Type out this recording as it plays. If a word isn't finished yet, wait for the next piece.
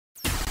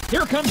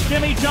Here comes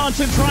Jimmie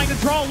Johnson trying to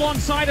draw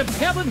alongside of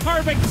Kevin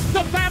Harvick.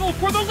 The battle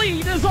for the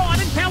lead is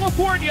on in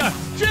California.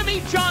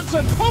 Jimmie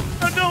Johnson poked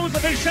the nose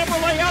of his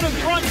Chevrolet out in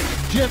front.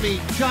 Jimmie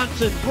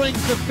Johnson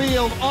brings the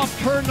field off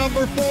turn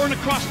number 4 and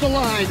across the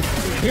line.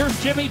 Here's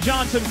Jimmie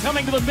Johnson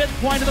coming to the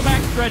midpoint of the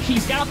backstretch.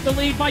 He's got the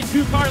lead by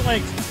 2 car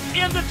lengths.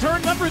 Into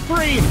turn number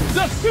 3,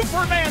 the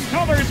Superman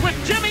colors with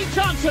Jimmie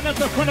Johnson at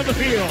the front of the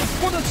field.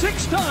 For the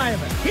 6th time,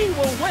 he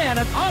will win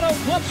at Auto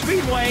Club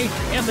Speedway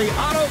in the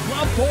Auto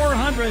Club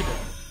 400.